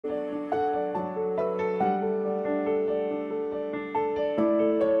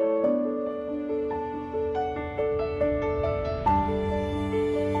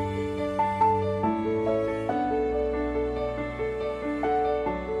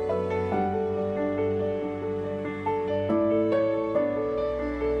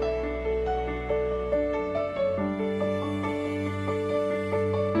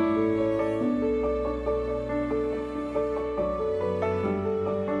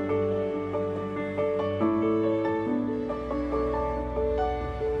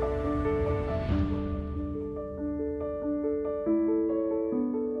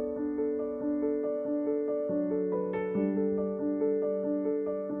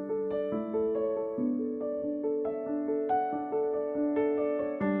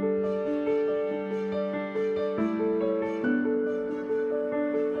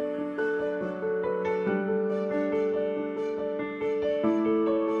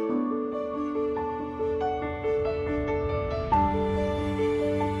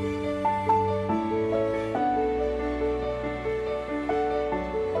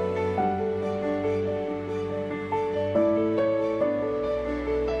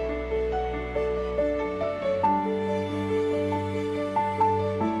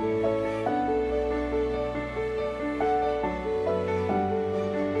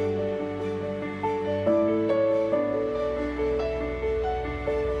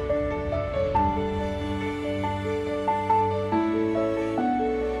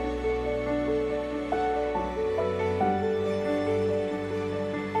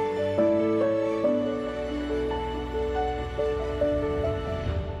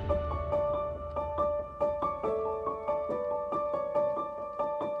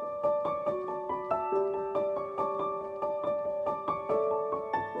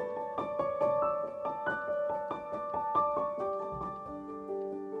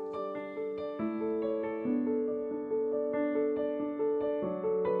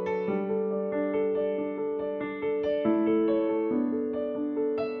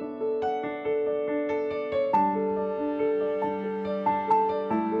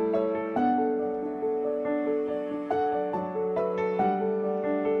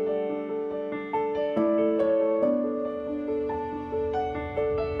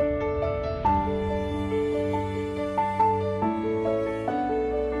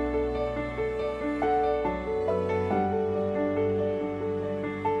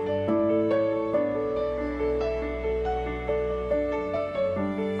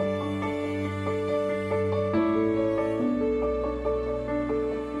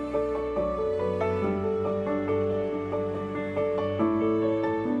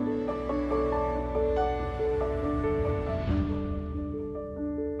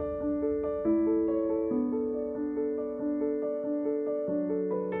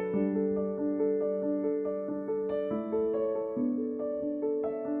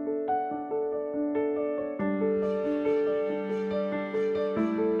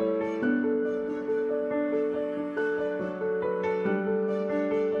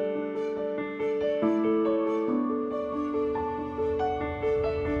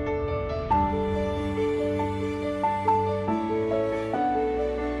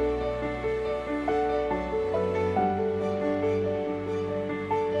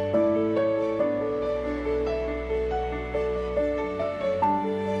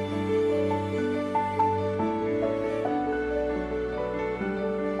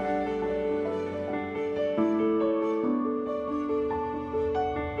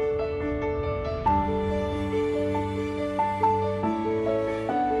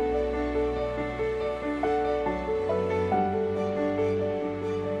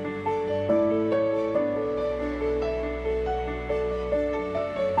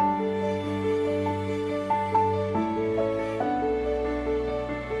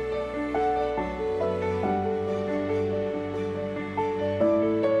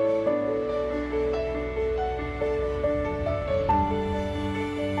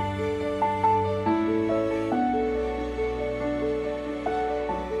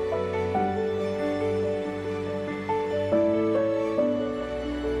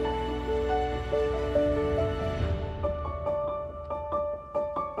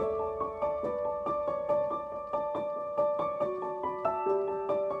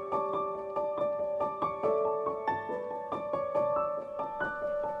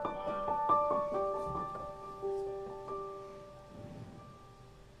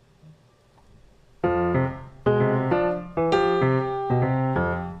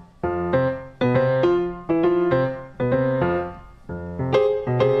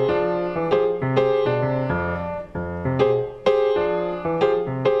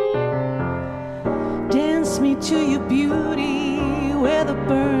me to your beauty with a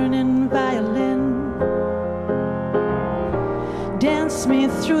burning violin. Dance me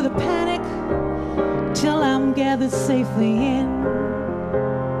through the panic till I'm gathered safely in.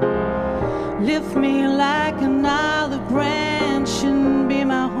 Lift me like an olive branch and be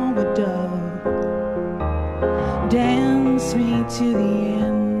my homeward dove. Dance me to the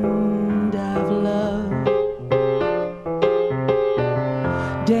end of love.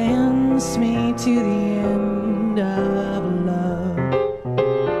 Dance me to the end of love.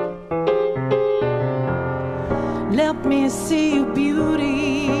 Let me see your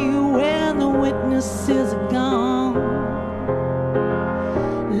beauty when the witnesses are gone.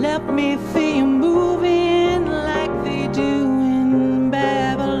 Let me feel you moving like they do in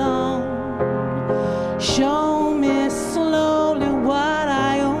Babylon. Show me slowly what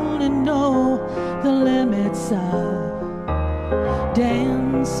I only know the limits of.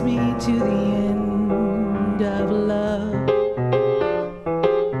 Dance me to the end of love.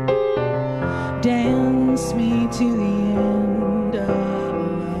 Dance me to the end of love.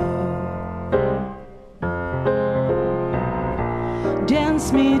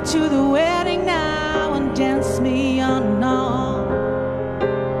 Dance me to the wedding now and dance me on and on.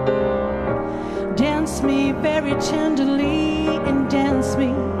 Dance me very tenderly and dance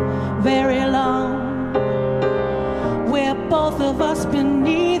me very long. We're both of us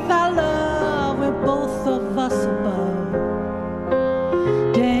beneath our love, we're both of us above.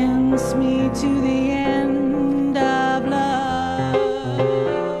 Dance me to the end of love.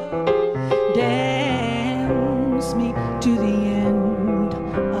 Dance me to the end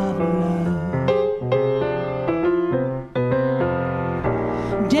of love.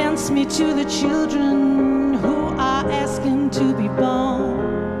 Dance me to the children who are asking to be born.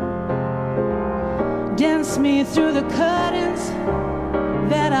 Dance me through the curtains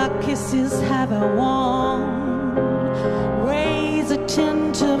that our kisses have worn. Raise a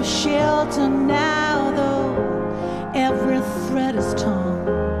tent of shelter now, though every thread is torn.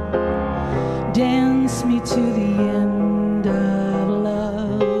 Dance me to the end of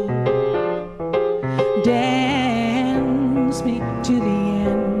love. Dance me to the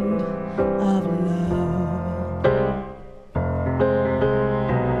end of love.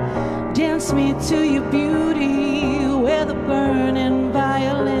 Dance me to your beauty with a burning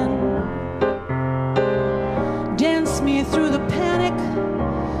violin. Dance me through the panic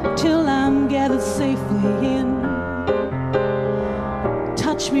till I'm gathered safely in.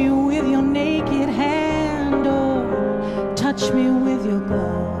 Touch me with your naked hand or touch me with your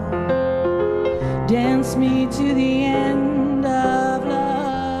glove. Dance me to the end of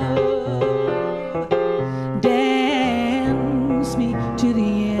love. Dance me to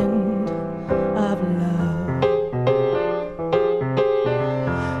the end of love.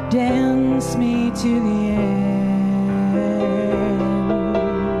 Dance me to the end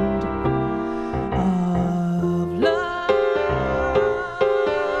of love.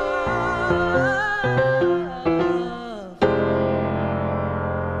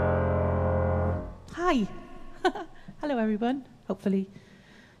 Hi. Hello everyone. Hopefully,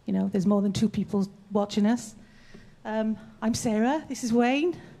 you know, there's more than 2 people watching us. I'm Sarah, this is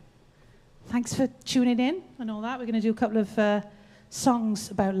Wayne. Thanks for tuning in and all that. We're going to do a couple of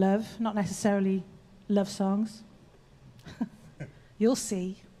songs about love, not necessarily love songs. You'll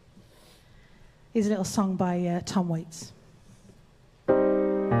see. Here's a little song by Tom Waits.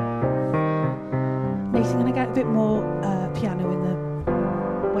 Nathan, going to get a bit more piano in the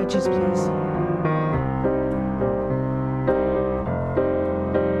wedges, please.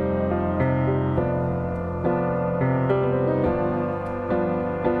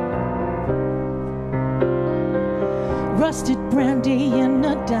 Rusted brandy in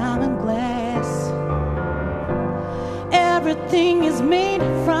a diamond glass. Everything is made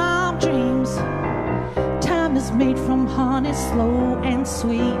from dreams. Time is made from honey, slow and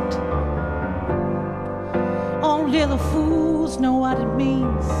sweet. Only the fools know what it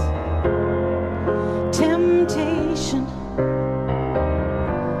means. Temptation,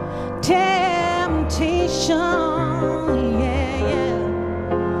 temptation, yeah,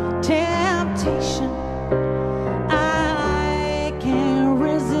 yeah, temptation.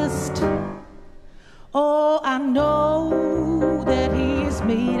 Oh, I know that he is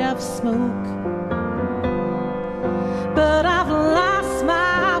made of smoke, but I've lost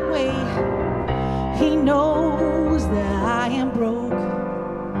my way. He knows that I am broke,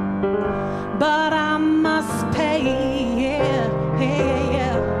 but I must pay, yeah, yeah,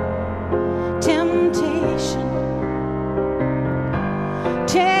 yeah. Temptation,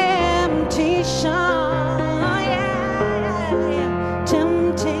 temptation, yeah, yeah, yeah.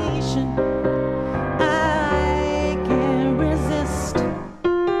 Temptation. I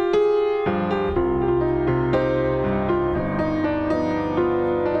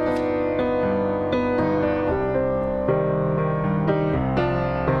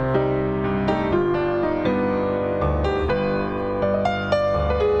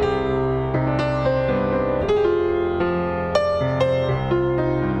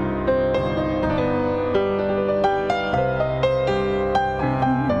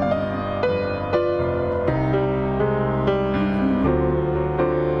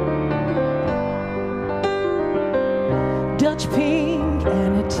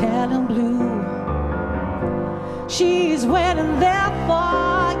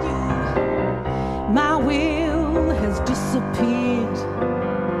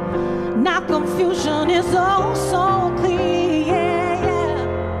confusion is oh so clear, yeah,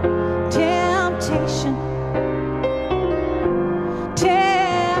 yeah. Temptation,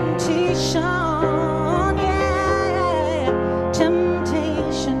 temptation, yeah,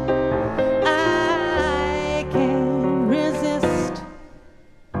 temptation. I can't resist.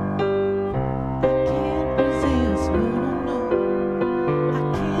 I can't resist, no, no, no. I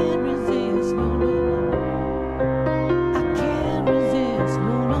can't resist, no, no, no. I can't resist,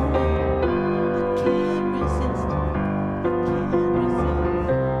 no, no, no. I can't resist. I can't resist.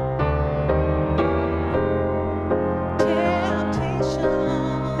 Temptation,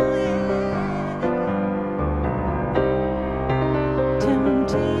 yeah.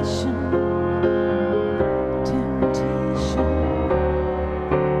 Temptation, temptation.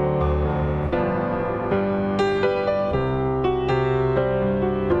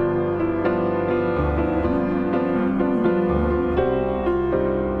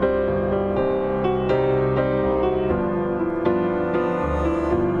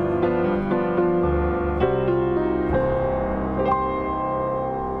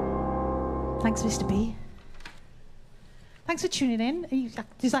 Thanks, Mr. B. Thanks for tuning in.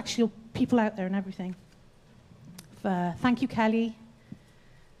 There's actually people out there and everything. Thank you, Kelly.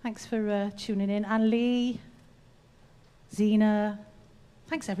 Thanks for tuning in. Anne Lee, Zena.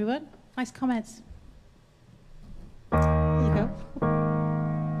 Thanks, everyone. Nice comments. There you go.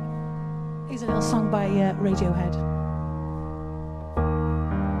 Here's a little song by Radiohead.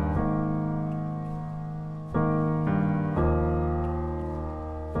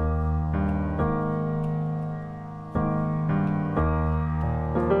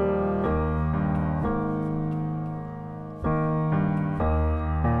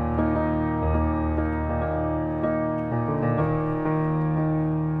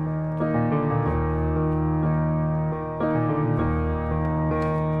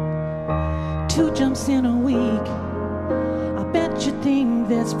 Two jumps in a week. I bet you think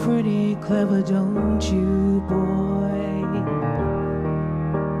that's pretty clever, don't you, boy?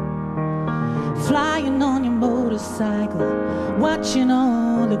 Flying on your motorcycle, watching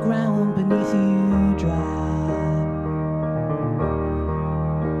all the ground beneath you drop.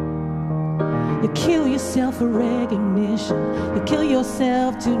 You kill yourself for recognition. You kill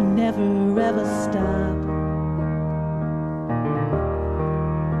yourself to never ever stop.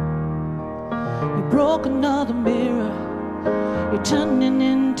 Broke another mirror. You're turning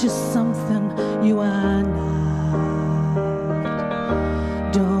into something you are not.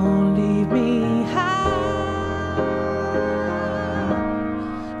 Don't leave me high.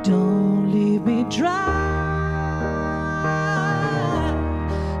 Don't leave me dry.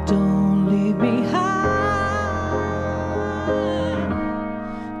 Don't leave me high.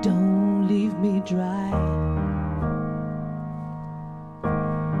 Don't leave me dry.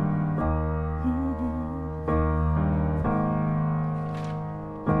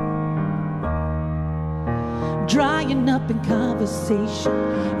 Drying up in conversation,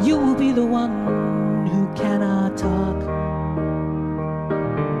 you will be the one who cannot talk.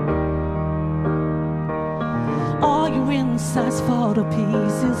 All your insides fall to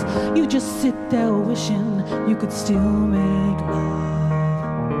pieces. You just sit there wishing you could still make love.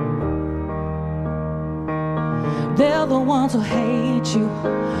 They're the ones who hate you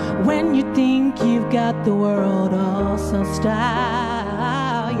when you think you've got the world all sussed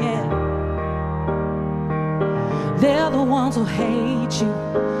out, yeah. They're the ones who hate you.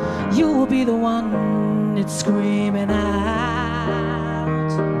 You will be the one that's screaming out.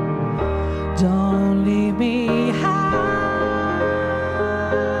 Don't leave me high.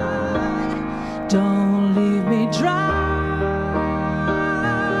 Don't leave me dry.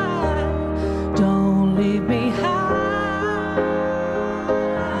 Don't leave me high.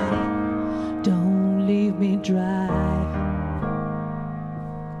 Don't leave me dry.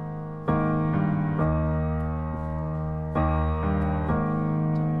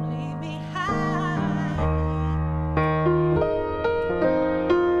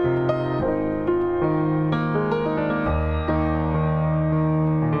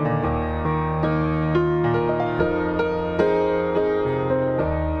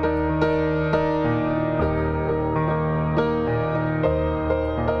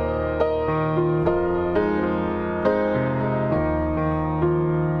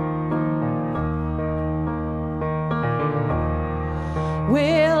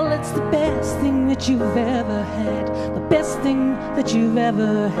 That you've ever had, the best thing that you've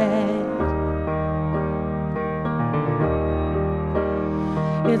ever had.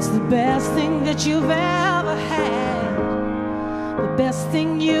 It's the best thing that you've ever had, the best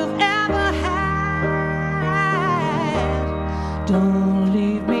thing you've ever had. Don't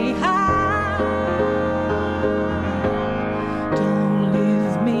leave me high.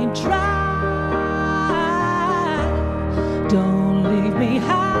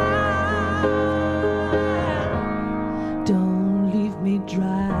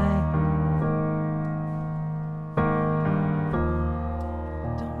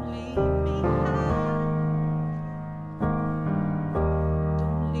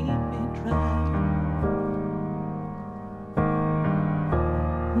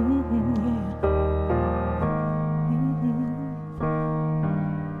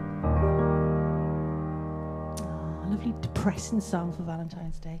 depressing song for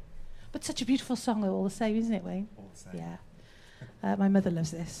Valentine's Day. But such a beautiful song all the same, isn't it, Wayne? All the same. Yeah. My mother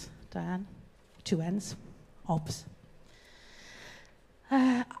loves this, Diane. 2 N's. Obs.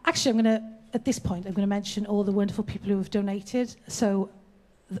 Actually, at this point, I'm going to mention all the wonderful people who have donated, so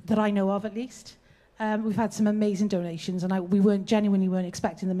that I know of at least. We've had some amazing donations, and we genuinely weren't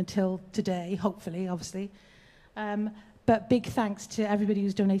expecting them until today, hopefully, obviously. But big thanks to everybody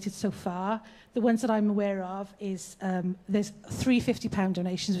who's donated so far. The ones that I'm aware of is there's 3 £50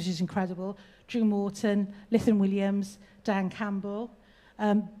 donations, which is incredible. Drew Morton, Lithan Williams, Diane Campbell.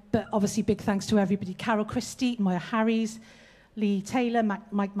 But obviously big thanks to everybody. Carol Christie, Moya Harries, Lee Taylor,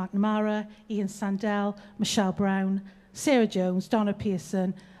 Mike McNamara, Ian Sandell, Michelle Brown, Sarah Jones, Donna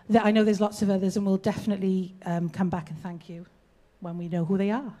Pearson. I know there's lots of others, and we'll definitely come back and thank you when we know who they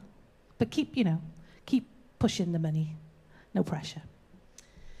are. But keep pushing the money. No pressure.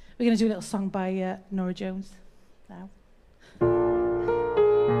 We're going to do a little song by Norah Jones now.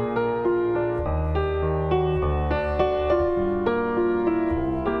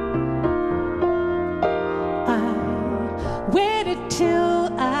 I waited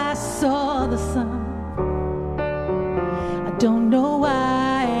till I saw the sun. I don't know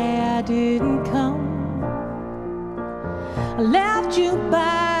why I didn't come. I left you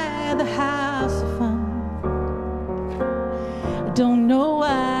by the house of fun. I don't know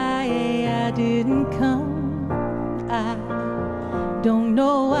why I didn't come. I don't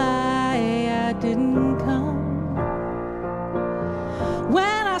know why I didn't come.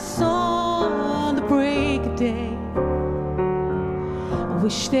 When I saw the break of day, I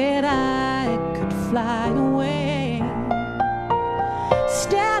wish that I could fly away.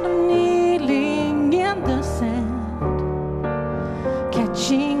 Instead of kneeling in the sand,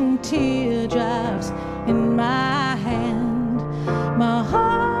 catching teardrops in my hand. My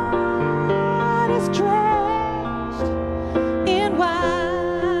heart is drenched in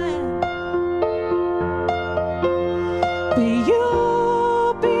wine, but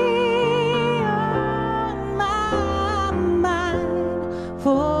you'll be on my mind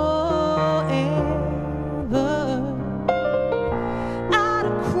forever. Out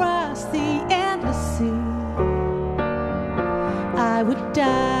across the endless sea, I would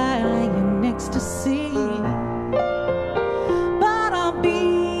die in ecstasy.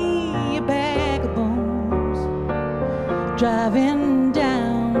 Driving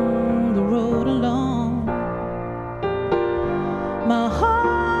down the road alone, my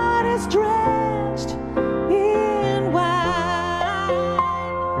heart is drenched in wine,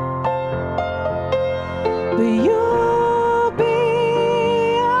 but you'll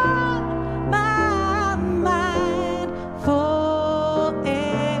be on my mind forever.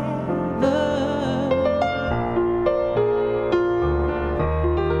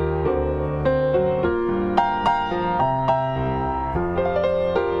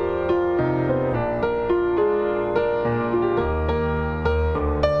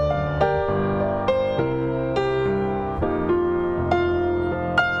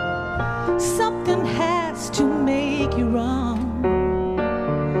 Something has to make you wrong.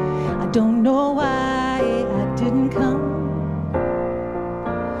 I don't know why I didn't come.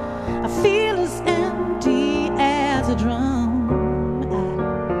 I feel as empty as a drum.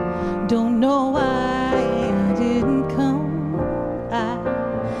 I don't know why I didn't come.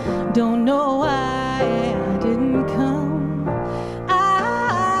 I don't know why I didn't come.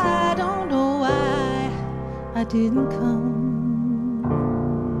 I don't know why I didn't come.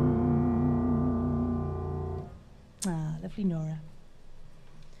 Lovely Nora.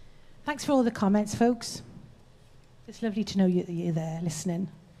 Thanks for all the comments, folks. It's lovely to know you're there listening.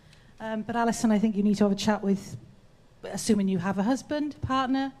 But Alison, I think you need to have a chat with, assuming you have a husband,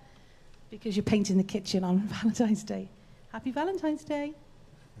 partner, because you're painting the kitchen on Valentine's Day. Happy Valentine's Day.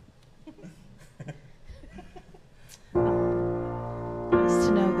 Nice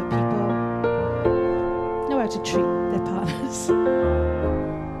to know that people know how to treat their partners.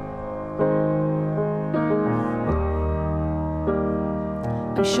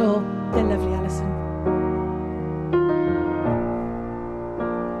 I'm sure they're lovely, Alison.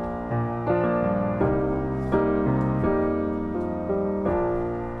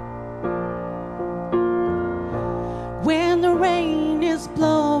 When the rain is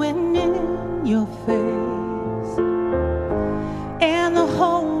blowing in your face and the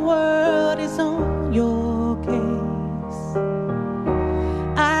whole world is on your case,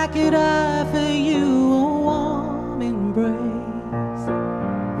 I could offer you a warm embrace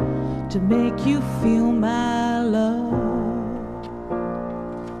to make you feel my love.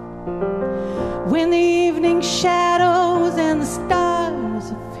 When the evening shadows and the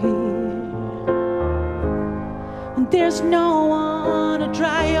stars appear, and there's there's no one to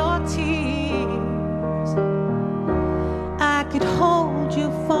dry your tears. I could hold you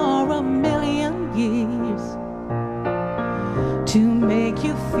for a million years to make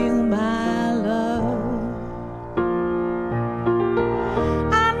you feel my love.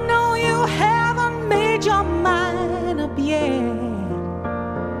 I know you haven't made your mind up yet,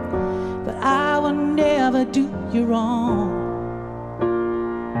 but I will never do you wrong.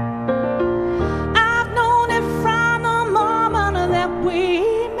 I've known it from the moment that we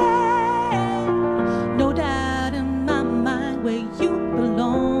met. No doubt in my mind where you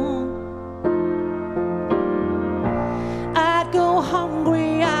belong. I'd go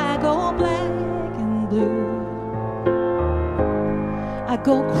hungry, I'd go black and blue. I'd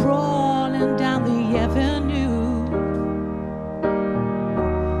go crawling down the avenue.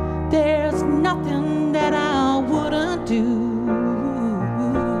 There's nothing that I wouldn't do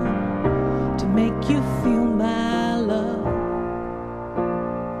to make you feel my love.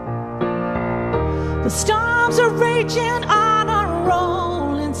 The storms are raging on a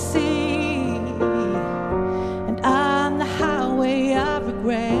rolling sea, and on the highway of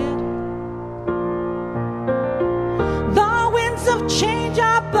regret, the winds of change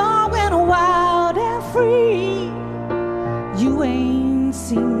are blowing wild and free. You ain't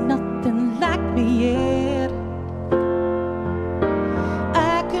seen nothing like me yet.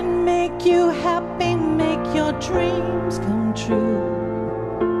 I can make you happy, make your dreams come true.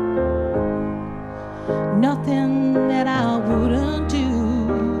 Nothing that I wouldn't do.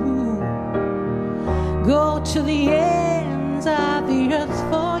 Go to the ends of the earth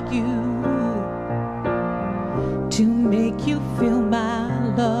for you to make you feel my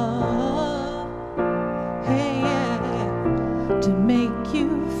love. Hey, yeah, to make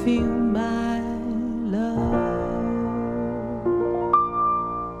you feel my love.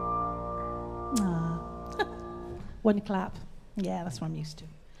 Ah. One clap. Yeah, that's what I'm used to.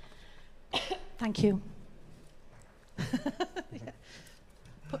 Thank you. Yeah.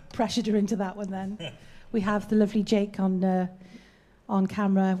 Pressured her into that one then. We have the lovely Jake on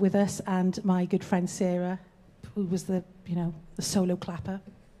camera with us, and my good friend Sarah, who was the solo clapper.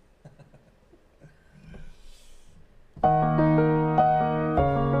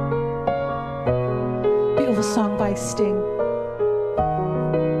 Beautiful song by Sting.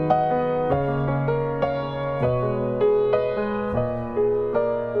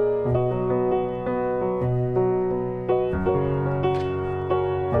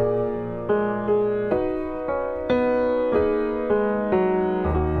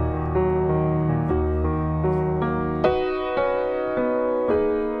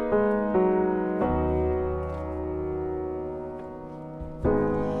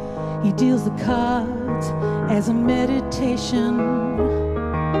 He deals the cards as a meditation.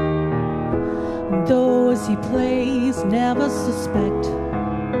 Those he plays never suspect.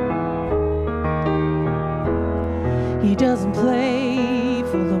 He doesn't play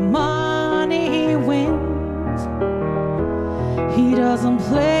for the money he wins. He doesn't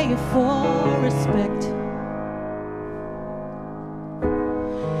play it for respect.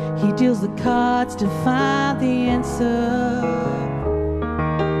 He deals the cards to find the answer.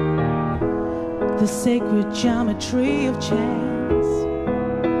 The sacred geometry of chance,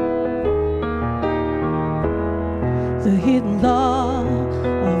 the hidden law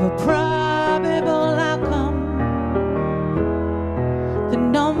of a probable outcome. The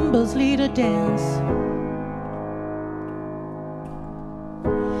numbers lead a dance.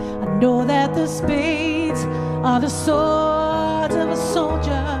 I know that the spades are the swords of a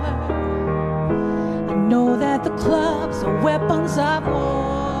soldier. I know that the clubs are weapons of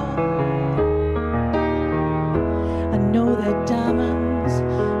war. Know that diamonds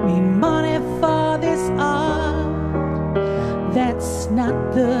mean money for this art. That's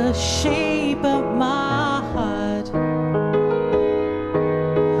not the shape of my heart.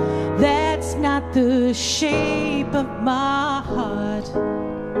 That's not the shape of my heart.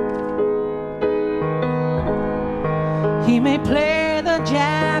 He may play the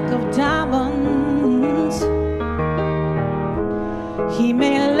jack of diamonds. He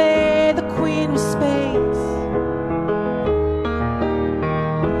may lay the queen of spades.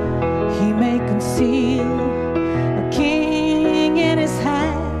 He may conceal a king in his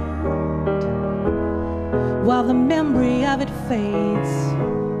hand while the memory of it fades.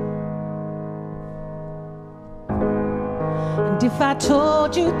 And if I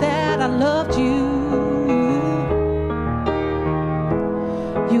told you that I loved you,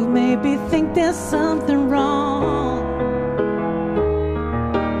 you maybe think there's something wrong.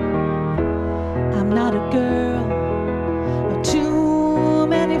 I'm not a girl of too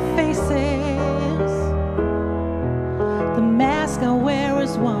many faces. war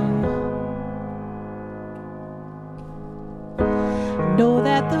is won. Know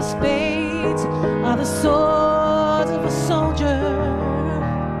that the spades are the swords of a soldier.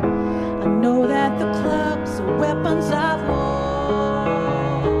 I know that the clubs are weapons of war.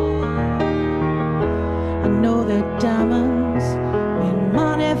 I know that diamonds mean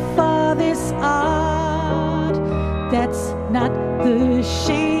money for this art. That's not the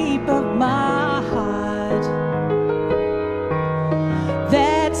shape of my heart.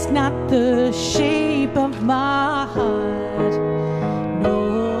 That's not the shape of my heart.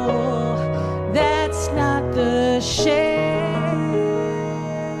 No, that's not the shape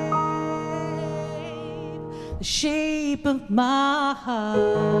of my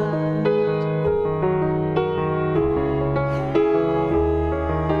heart.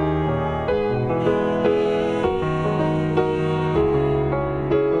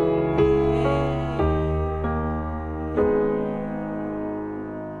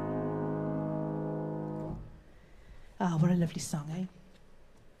 Oh, what a lovely song, eh?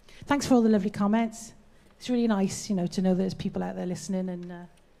 Thanks for all the lovely comments. It's really nice, you know, to know there's people out there listening and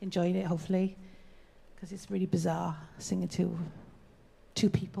enjoying it, hopefully, because it's really bizarre singing to two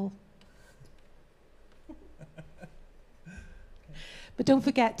people. But don't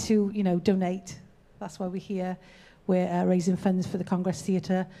forget to, you know, donate. That's why we're here. We're raising funds for the Congress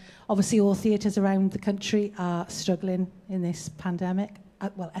Theatre. Obviously, all theatres around the country are struggling in this pandemic.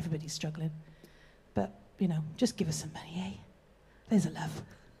 Well, everybody's struggling. But, you know, just give us some money, eh? There's a love.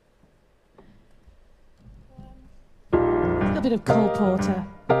 A little bit of Cole Porter.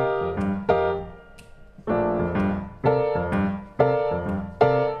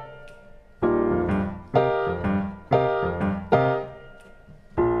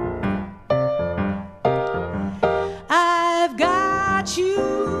 I've got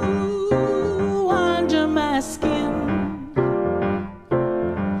you under my skin.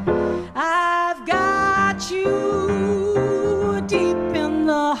 I've got you deep in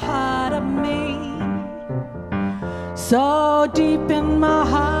the heart of me. So deep in my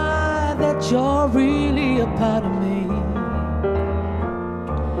heart that you're really a part of me.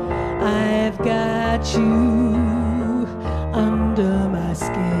 I've got you under my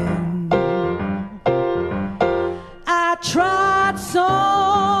skin. I tried so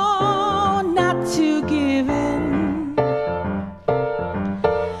not to give in.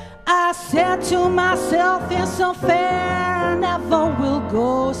 I said to myself, this affair never will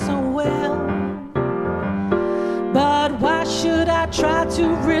go so well. But why should I try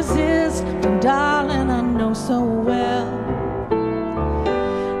to resist? Darling, I know so well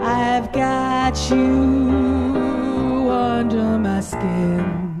I've got you under my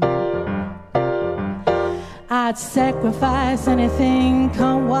skin. I'd sacrifice anything,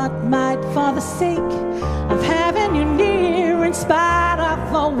 come what might, for the sake of having you near, in spite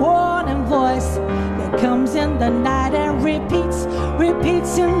of the warning voice that comes in the night and repeats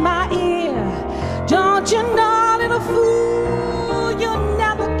in my ear. Don't you know, little fool, you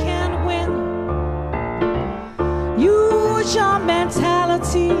never can win. Use your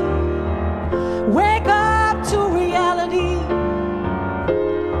mentality, wake up to reality.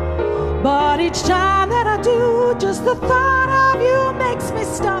 But each time that I do, just the thought of you makes me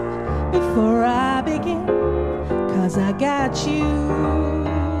stop before I begin. 'Cause I got you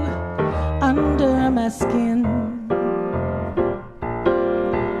under my skin.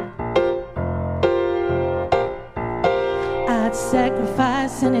 I'd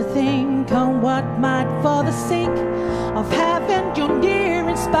sacrifice anything, come what might, for the sake of having you near,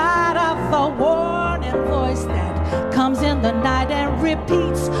 in spite of the warning voice that comes in the night and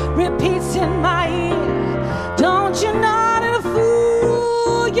repeats in my ear. Don't you know, little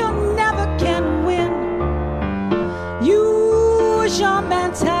fool, you never can win. Use your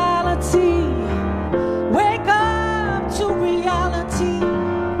mentality, wake up to reality.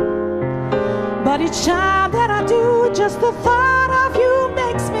 But each time that I do, just the thought of you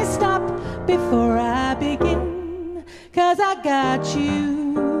makes me stop before I begin. 'Cause I got you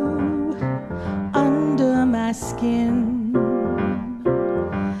under my skin.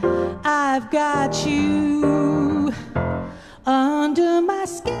 I've got you under my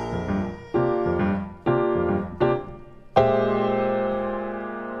skin.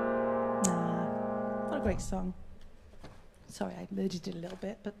 What a great song. Sorry, I murdered it a little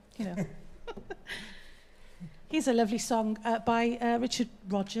bit, but you know. Here's a lovely song by Richard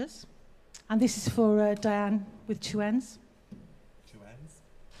Rogers, and this is for Diane with two N's. Two N's?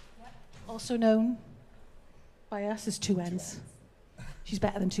 Also known by us as two N's. She's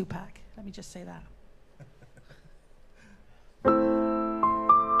better than Tupac, let me just say that.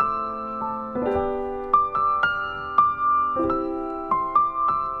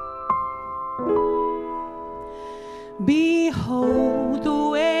 Behold the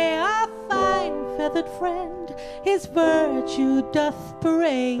way our fine feathered friend his virtue doth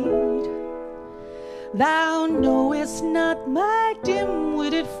parade. Thou knowest not, my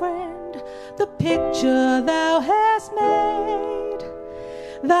dim-witted friend, the picture thou hast made.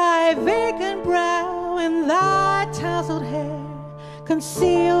 Thy vacant brow and thy tousled hair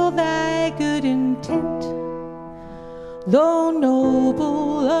conceal thy good intent. Though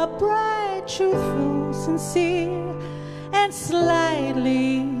noble, upright, truthful, sincere, and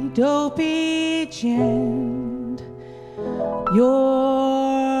slightly dopey gent,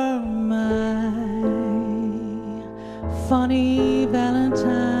 you're my funny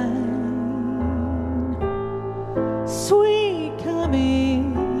Valentine, sweet comic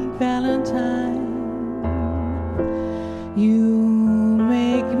Valentine. You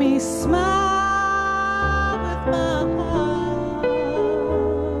make me smile with my heart.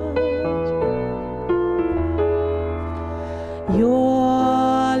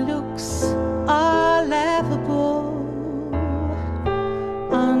 Your looks are laughable,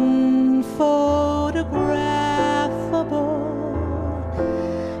 unphotographable,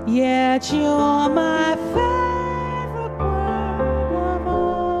 yet you're my favorite work of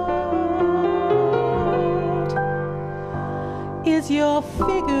art. Is your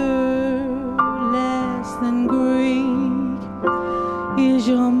figure less than Greek? Is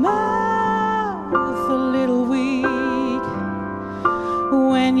your mouth a little weak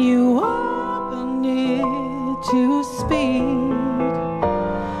when you open it to speak?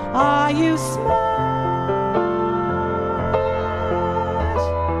 Are you smart?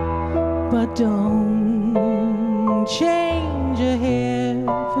 But don't change a hair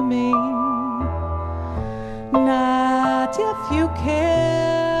for me, not if you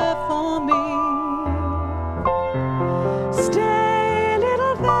care for me. Stay,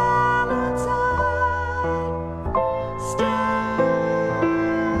 little Valentine, stay.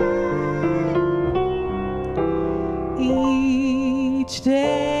 Each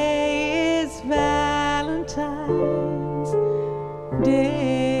day is Valentine's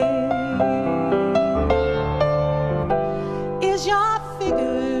Day. Is your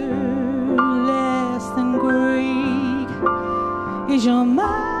figure less than Greek? Is your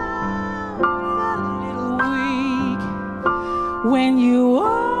mouth a little weak when you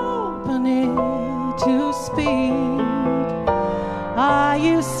open it to speak? Are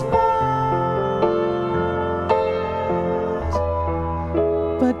you smart?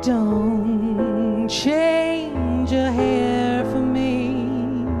 But don't change a hair for me,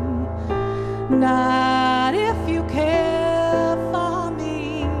 not if you care for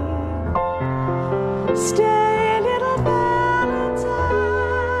me. Stay, little Valentine,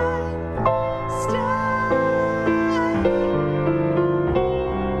 stay.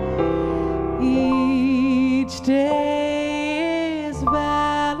 Each day is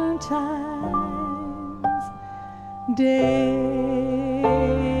Valentine's Day.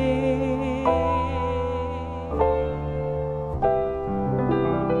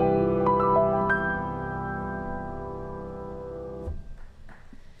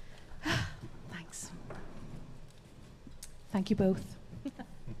 Thanks. Thank you both.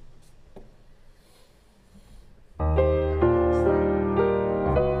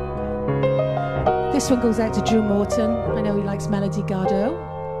 This one goes out to Drew Morton. I know he likes Melody Gardot.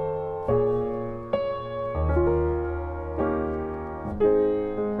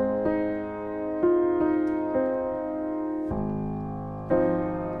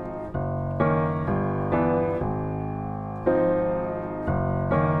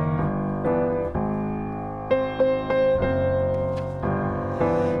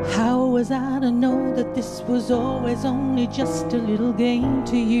 How was I to know that this was always only just a little game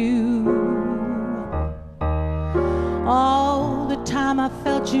to you? All the time I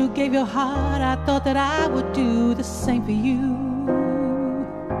felt you gave your heart, I thought that I would do the same for you.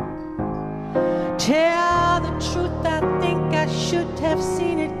 Tell the truth, I think I should have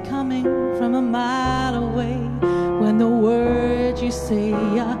seen it coming from a mile away. When the words you say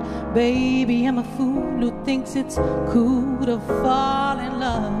are, baby, I'm a fool who thinks it's cool to fall in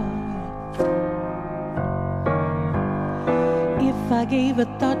love. If I gave a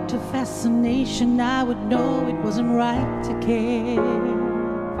thought to fascination, I would know it wasn't right to care.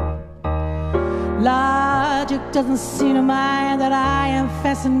 Logic doesn't seem to mind that I am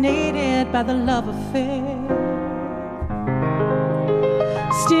fascinated by the love affair.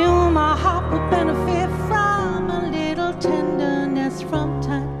 Still, my heart would benefit from a little tenderness from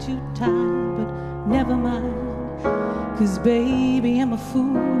time to time, but never mind. 'Cause baby, I'm a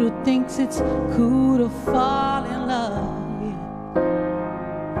fool who thinks it's cool to fall in love.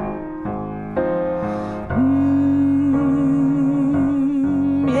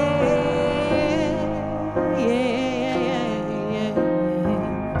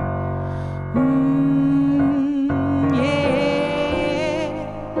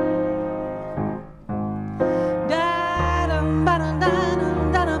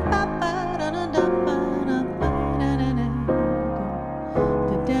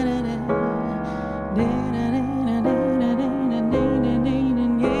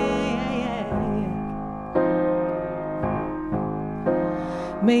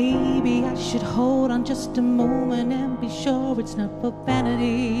 maybe I should hold on just a moment and be sure it's not for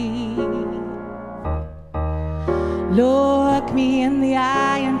vanity. Look me in the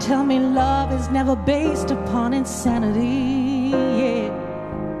eye and tell me love is never based upon insanity. Yeah.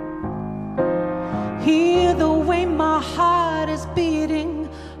 Hear the way my heart is beating.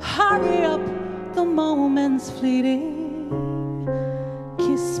 Hurry up, the moment's fleeting.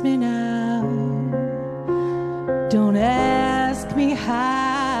 Kiss me now, don't ask me how.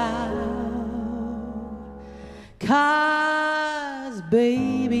 'Cause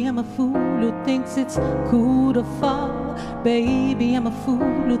baby, I'm a fool who thinks it's cool to fall. Baby, I'm a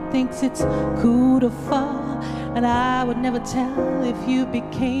fool who thinks it's cool to fall. And I would never tell if you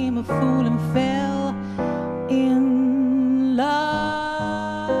became a fool and fell in love.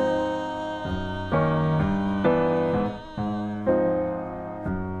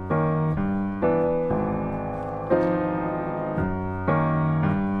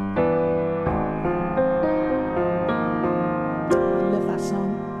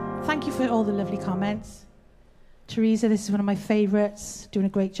 Thank you for all the lovely comments. Teresa, this is one of my favourites. Doing a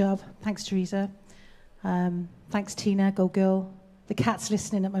great job. Thanks, Teresa. Thanks, Tina. Go girl. The cat's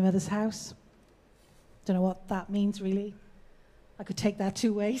listening at my mother's house. Don't know what that means, really. I could take that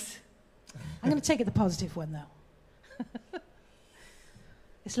two ways. I'm going to take it the positive one, though.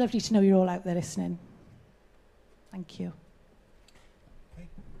 It's lovely to know you're all out there listening. Thank you. Okay.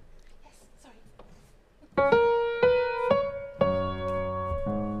 Yes, sorry.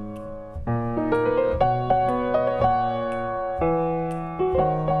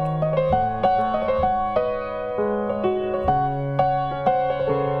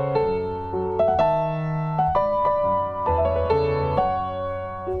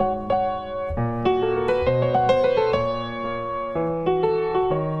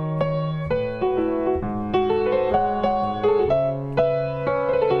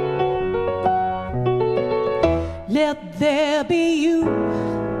 Let there be you,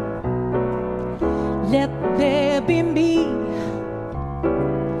 let there be me,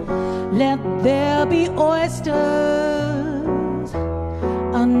 let there be oysters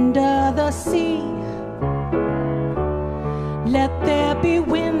under the sea, let there be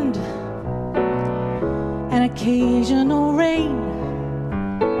wind and occasional rain,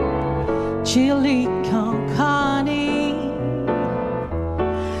 chili con carne,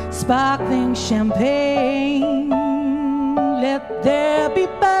 sparkling champagne. Let there be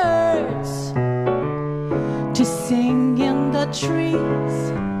birds to sing in the trees,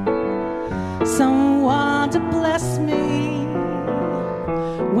 someone to bless me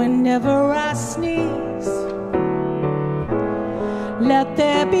whenever I sneeze. Let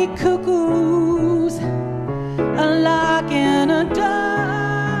there be cuckoos, a lark and a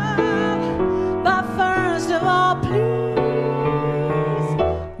dove, but first of all, please,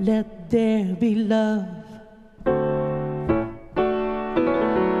 let there be love.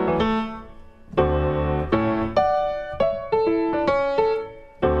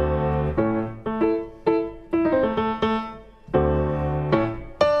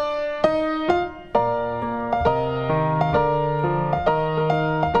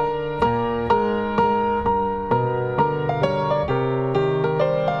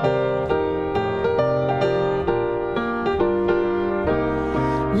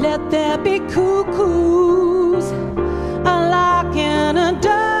 Let there be cuckoos, a lark and a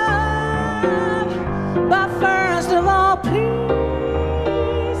dove, but first of all,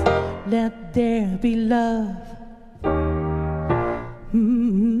 please, let there be love.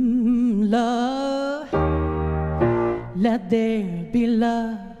 Love, let there be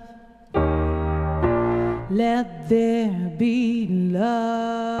love. Let there be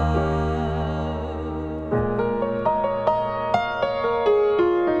love.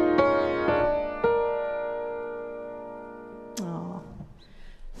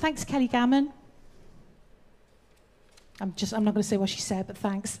 Thanks, Kelly Gammon. I'm not going to say what she said, but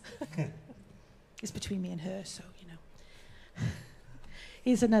thanks. It's between me and her, so, you know.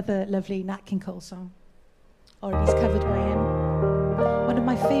 Here's another lovely Nat King Cole song. Already covered by him. One of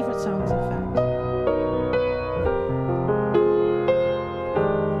my favourite songs, in fact.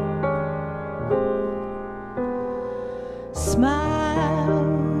 Smile,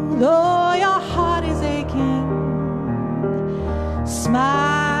 though your heart is aching.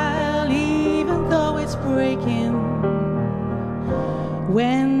 Smile, even though it's breaking.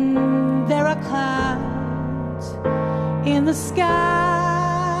 When there are clouds in the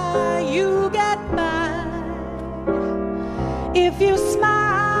sky, you get by. If you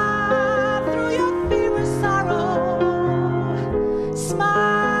smile through your fear and sorrow,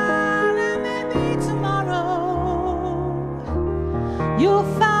 smile and maybe tomorrow you'll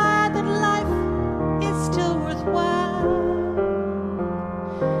find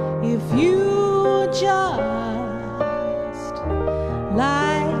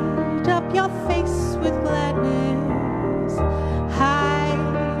your face with gladness,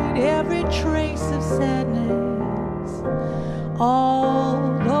 hide every trace of sadness,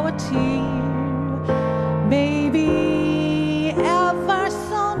 although a tear may be ever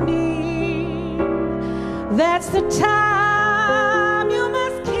so near. That's the time you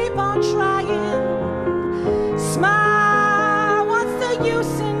must keep on trying. Smile, what's the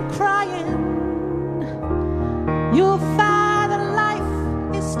use in crying? You'll find that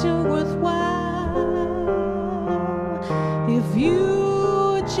life is still worthwhile if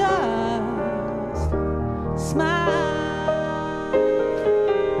you just smile.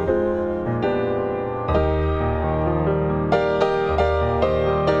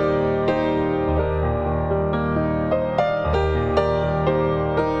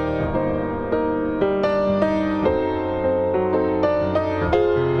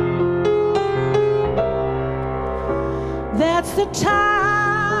 That's the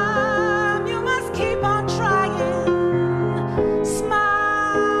time you must keep on trying.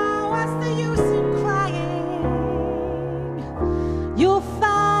 Smile, what's the use in crying? You'll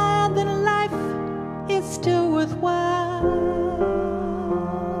find that life is still worthwhile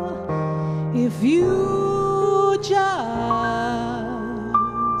if you just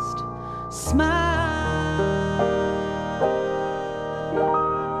smile.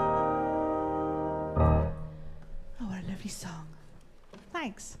 Song.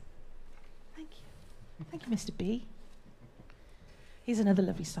 Thanks. Thank you. Thank you, Mr. B. Here's another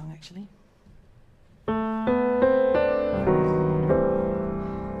lovely song, actually.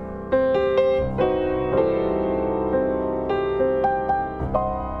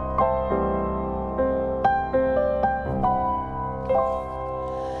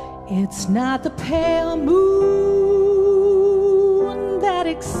 It's not the pale moon that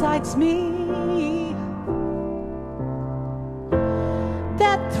excites me,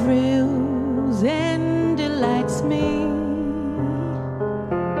 that thrills and delights me.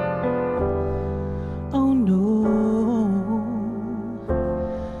 Oh no,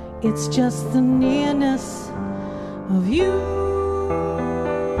 it's just the nearness of you.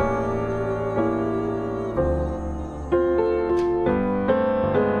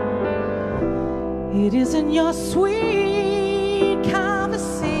 It isn't your sweet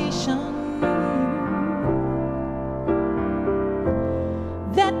conversation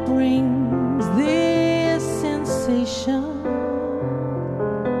that brings this sensation.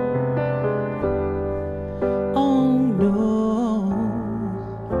 Oh no,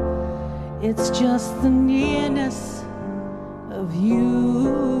 it's just the nearness of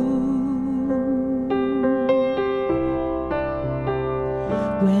you.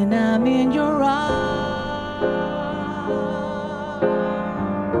 When I'm in your arms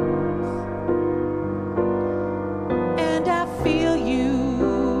and I feel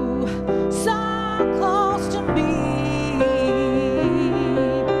you so close to me,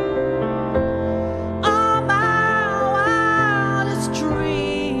 all my wildest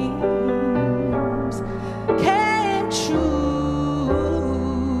dreams came true.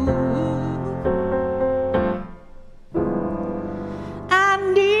 I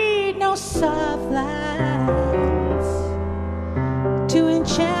need no soft lights to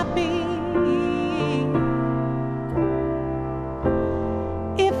enchant me.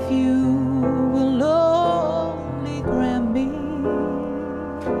 If you will only grant me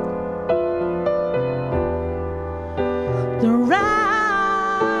the right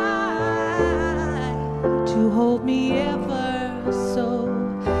to hold me ever so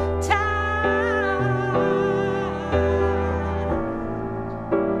tight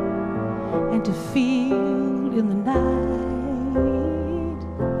and to feel in the night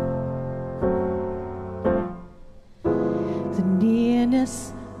the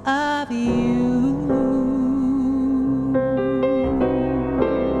nearness of you.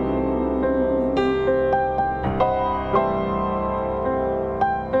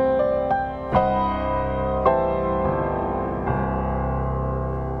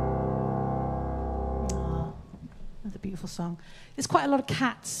 Another beautiful song. There's quite a lot of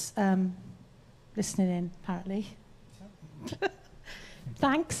cats listening in, apparently.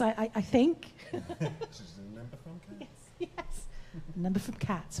 Thanks, I think. This is the number from Cat? Yes, yes. A number from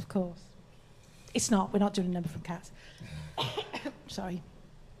Cats, of course. It's not. We're not doing a number from Cats. Sorry.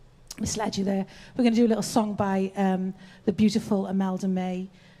 Misled you there. We're going to do a little song by the beautiful Imelda May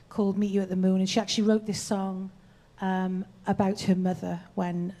called Meet You at the Moon. And she actually wrote this song about her mother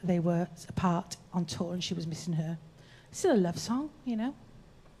when they were apart on tour and she was missing her. It's still a love song, you know.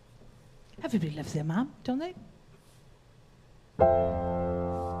 Everybody loves their mum, don't they?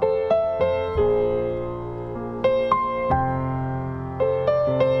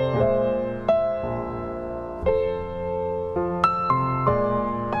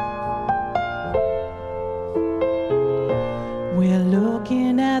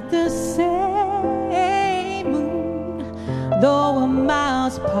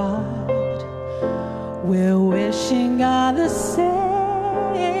 miles apart. We're wishing on the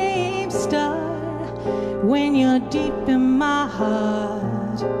same star. When you're deep in my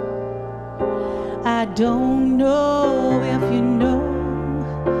heart, I don't know if you know,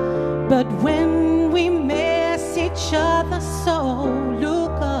 but when we miss each other, so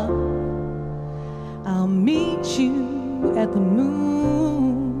look up. I'll meet you at the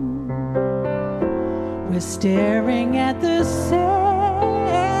moon. We're staring at the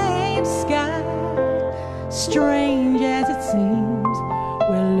same sky, strange as it seems.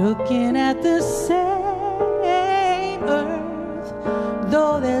 We're looking at the same earth,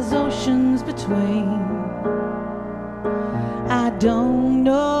 though there's oceans between. I don't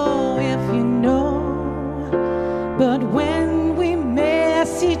know if you know, but when we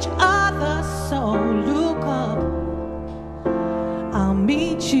miss each other, so look up. I'll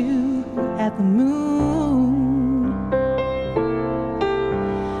meet you at the moon.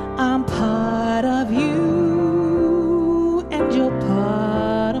 I'm part of you and you're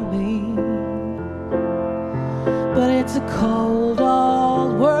part of me, but it's a cold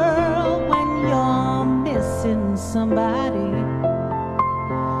old world when you're missing somebody.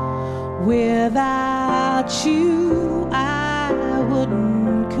 Without you, I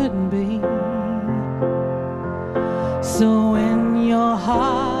couldn't be. So when your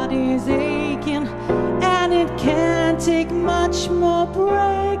heart is aching and it can't take much more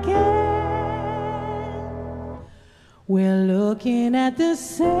breaking, we're looking at the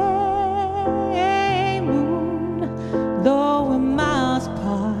same moon, though we're miles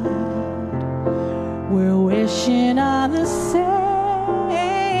apart. We're wishing on the same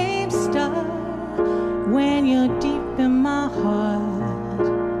star. When you're deep in my heart,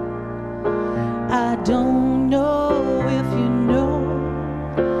 I don't know if you know,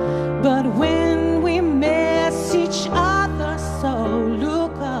 but when we miss each other, so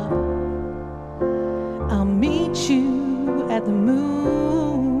look up. I'll meet you at the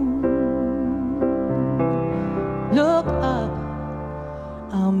moon. Look up,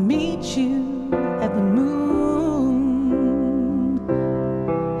 I'll meet you at the moon.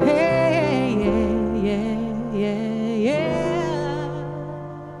 Hey, yeah, yeah, yeah, yeah.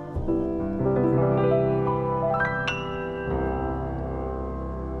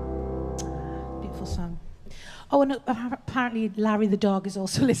 Beautiful song. Oh, and apparently Larry the dog is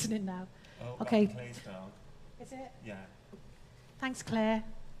also listening now. Oh, okay. Claire's dog. Is it? Yeah. Thanks, Claire.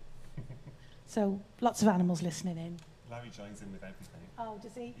 So, lots of animals listening in. Larry joins in with everything. Oh,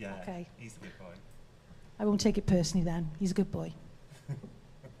 does he? Yeah. Okay. He's a good boy. I won't take it personally then. He's a good boy.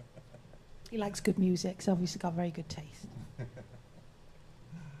 He likes good music, so obviously got very good taste.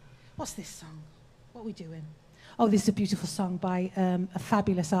 What's this song? What are we doing? Oh, this is a beautiful song by a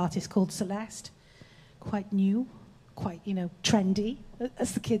fabulous artist called Celeste. Quite new, quite, trendy,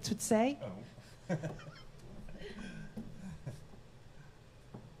 as the kids would say. Oh.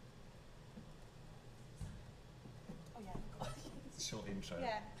 Short intro.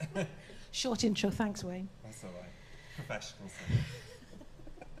 Yeah. Short intro, thanks, Wayne. That's all right. Professional singing.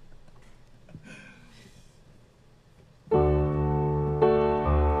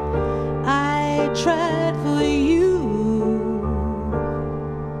 I tried for you,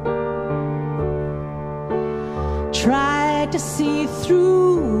 tried to see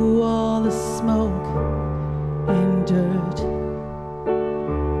through all the smoke and dirt.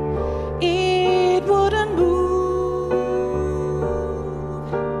 It wouldn't move.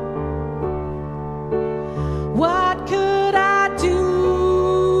 What could I do?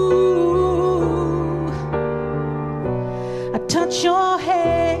 I touch your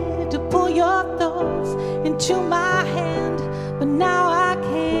head to pull your thoughts into my hand, but now I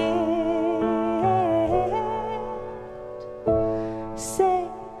can't say,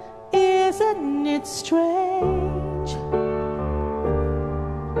 isn't it strange?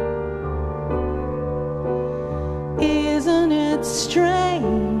 Isn't it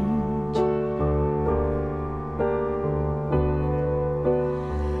strange?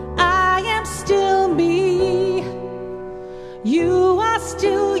 I am still me, you are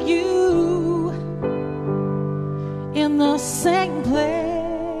still you, in the same place.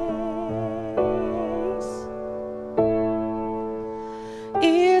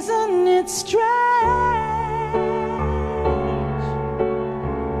 Isn't it strange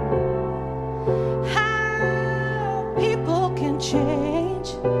how people can change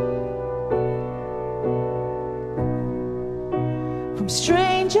from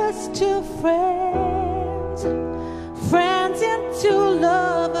strangers to friends, friends into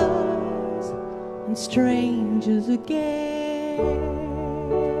lovers, and strangers again.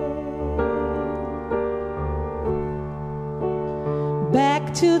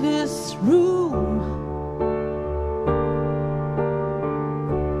 back to this room,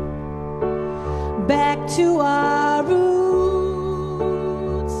 back to our roots.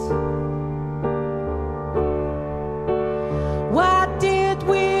 What did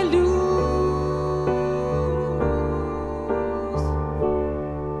we lose?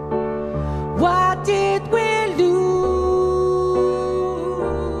 What did we lose?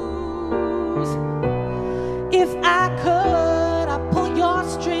 If I could, I'd pull your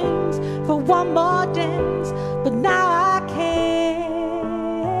strings for one more dance, but now I can't.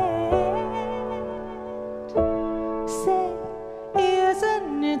 Say,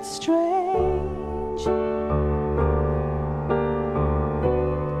 isn't it strange?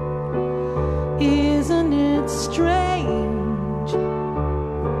 Isn't it strange?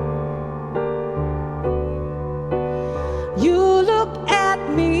 You look at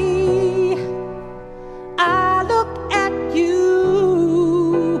me, I look at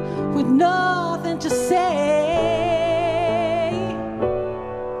you with nothing to say.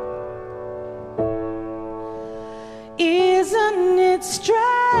 Isn't it strange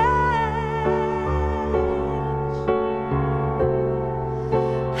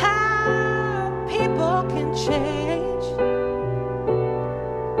how people can change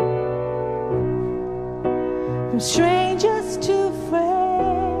from strangers to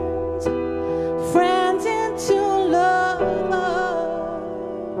friends, friends into lovers,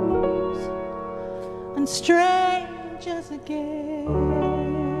 and strangers again.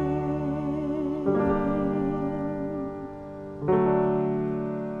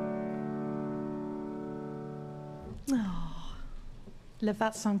 Oh, love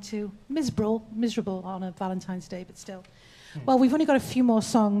that song too. Miserable on a Valentine's Day, but still. Well, we've only got a few more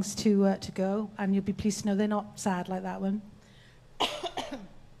songs to go, and you'll be pleased to know they're not sad like that one.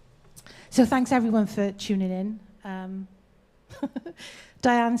 So thanks everyone for tuning in.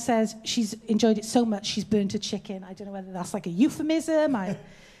 Diane says she's enjoyed it so much she's burnt a chicken. I don't know whether that's like a euphemism.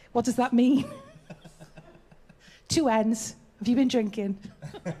 What does that mean? Two ends. Have you been drinking?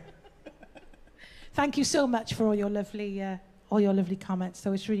 Thank you so much for all your lovely comments.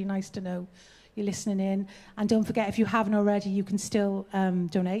 So it's really nice to know you're listening in. And don't forget, if you haven't already, you can still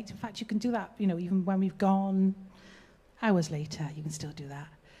donate. In fact, you can do that, even when we've gone hours later, you can still do that.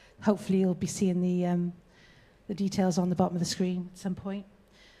 Hopefully you'll be seeing the details on the bottom of the screen at some point.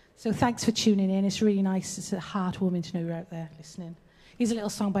 So thanks for tuning in. It's really nice. It's heartwarming to know you're out there listening. Here's a little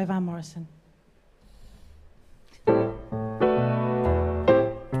song by Van Morrison.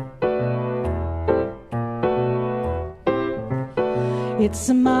 It's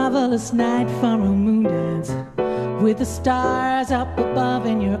a marvelous night for a moon dance, with the stars up above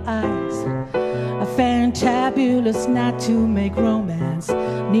in your eyes. A fantabulous night to make romance,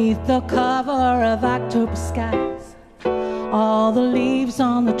 neath the cover of October skies. All the leaves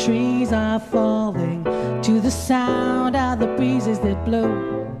on the trees are falling to the sound of the breezes that blow,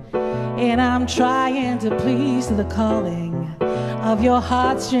 and I'm trying to please to the calling of your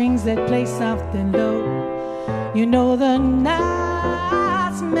heartstrings that play soft and low. You know the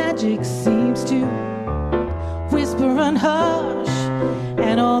night's magic seems to whisper and hush,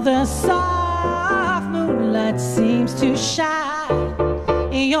 and all the soft moonlight seems to shine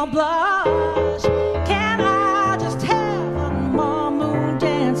in your blush. Can I just have one more moon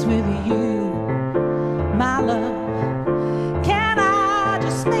dance with you, my love? Can I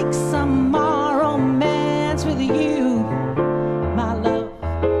just make some more romance with you, my love?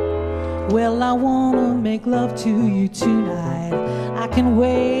 Well, I wanna make love to you tonight. I can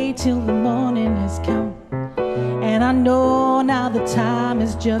wait till the morning has come, and I know now the time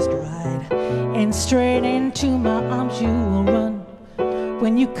is just right, and straight into my arms you will run.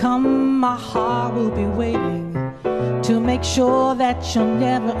 When you come, my heart will be waiting to make sure that you're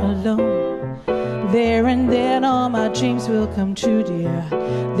never alone. There and then all my dreams will come true, dear.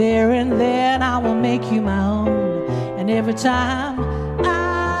 There and then I will make you my own. And every time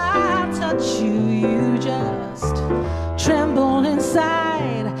I touch you, you just tremble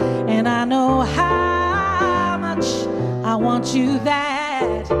inside. And I know how much I want you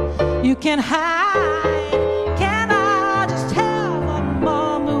that you can hide. Can I just have one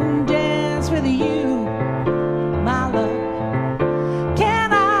more moon dance with you, my love?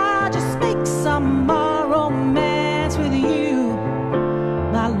 Can I just make some more romance with you,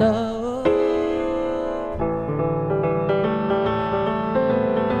 my love?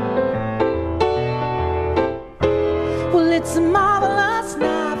 Well, it's a marvelous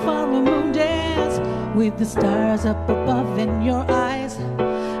night for a moon dance, with the stars up above in your eyes.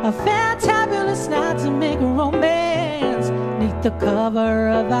 A fantabulous night to make a romance, neath the cover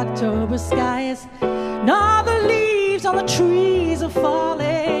of October skies. And all the leaves leaves on the trees are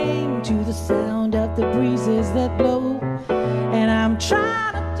falling to the sound of the breezes that blow. And I'm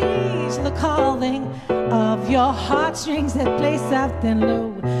trying to tease the calling of your heartstrings that play soft and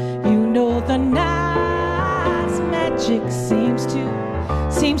low. You know the night's magic seems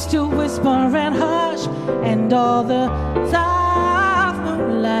to whisper and hush, and all the soft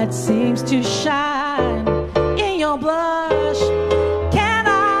moonlight seems to shine in your blush. Can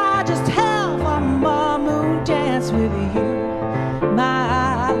I just have one more moon dance with you,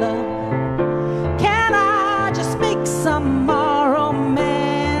 my love? Can I just make some more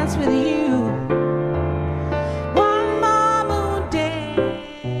romance with you? One more moon dance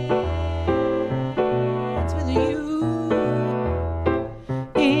with you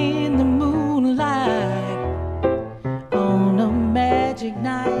in the moonlight on a magic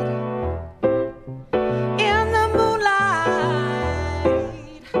night. In the moonlight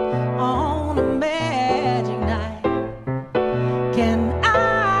on a magic night. Can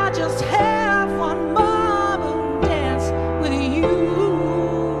I just have one more moon dance with you,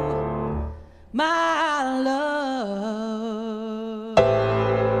 my love?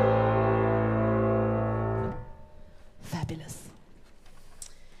 Fabulous.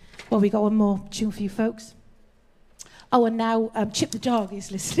 Well, we got one more tune for you folks. Oh, and now Chip the dog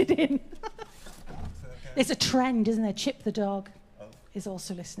is listening in. There's a trend, isn't there? Chip the dog is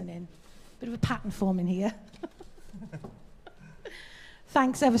also listening in. Bit of a pattern forming here.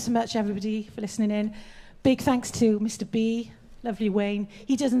 Thanks ever so much, everybody, for listening in. Big thanks to Mr. B, lovely Wayne.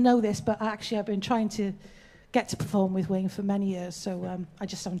 He doesn't know this, but actually I've been trying to get to perform with Wayne for many years, so I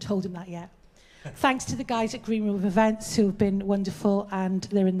just haven't told him that yet. Thanks to the guys at Green Room Events who have been wonderful, and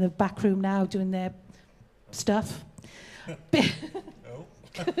they're in the back room now doing their stuff. Oh,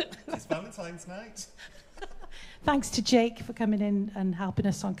 it's Valentine's night. Thanks to Jake for coming in and helping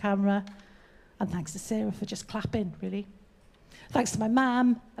us on camera. And thanks to Sarah for just clapping, really. Thanks to my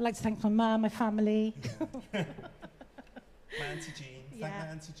mum. I'd like to thank my mum, my family. My Auntie Jean. Thank my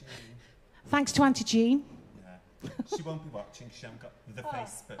Auntie Jean. Thanks to Auntie Jean. Yeah. She won't be watching. She hasn't got the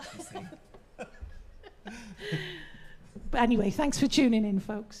Facebook, you see. But anyway, thanks for tuning in,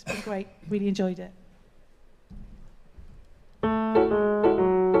 folks. It's been great. Really enjoyed it.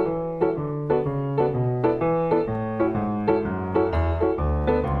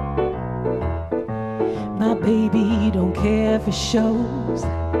 My baby don't care for shows.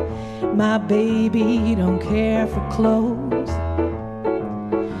 My baby don't care for clothes.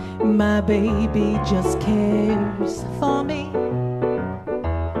 My baby just cares for me.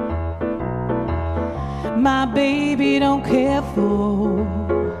 My baby don't care for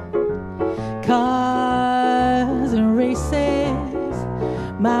cars and races.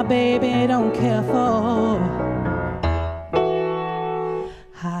 My baby don't care for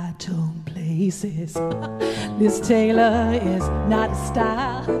high tone places. Liz Taylor is not a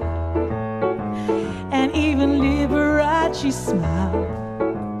style, and even Liberace's smile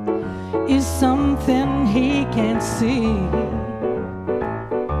is something he can't see.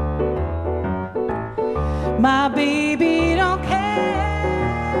 My baby don't care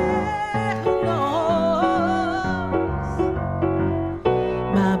who knows.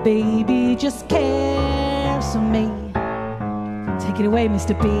 My baby just cares for me. Take it away,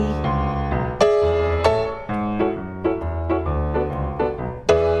 Mr. B.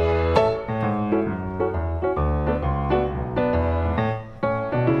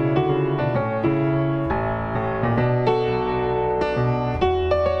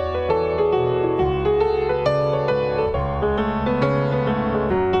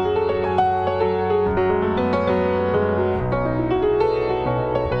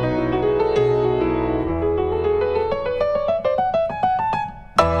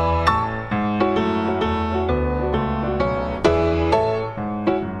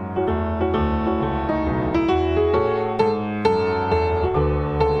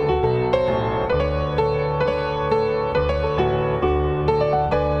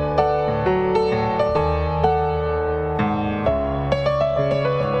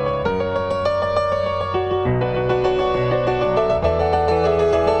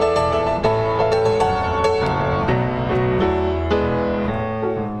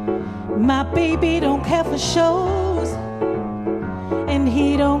 My baby don't care for shows, and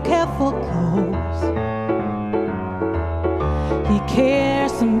he don't care for clothes. He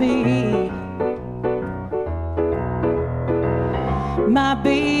cares for me. My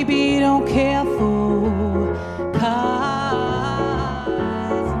baby don't care for cars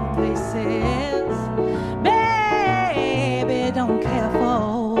and places. Baby don't care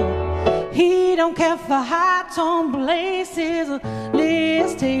for, he don't care for high tone places.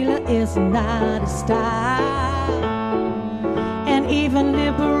 Liz Taylor is not a style. Even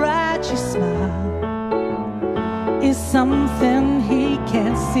Liberace's smile is something he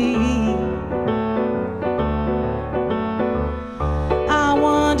can't see. I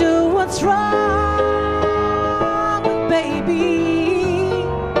wonder what's wrong with baby.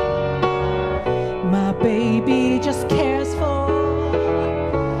 My baby just cares for,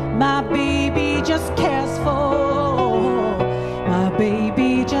 my baby just cares for, my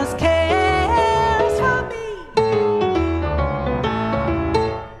baby just cares for me.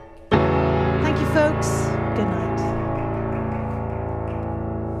 Thank you, folks. Good night.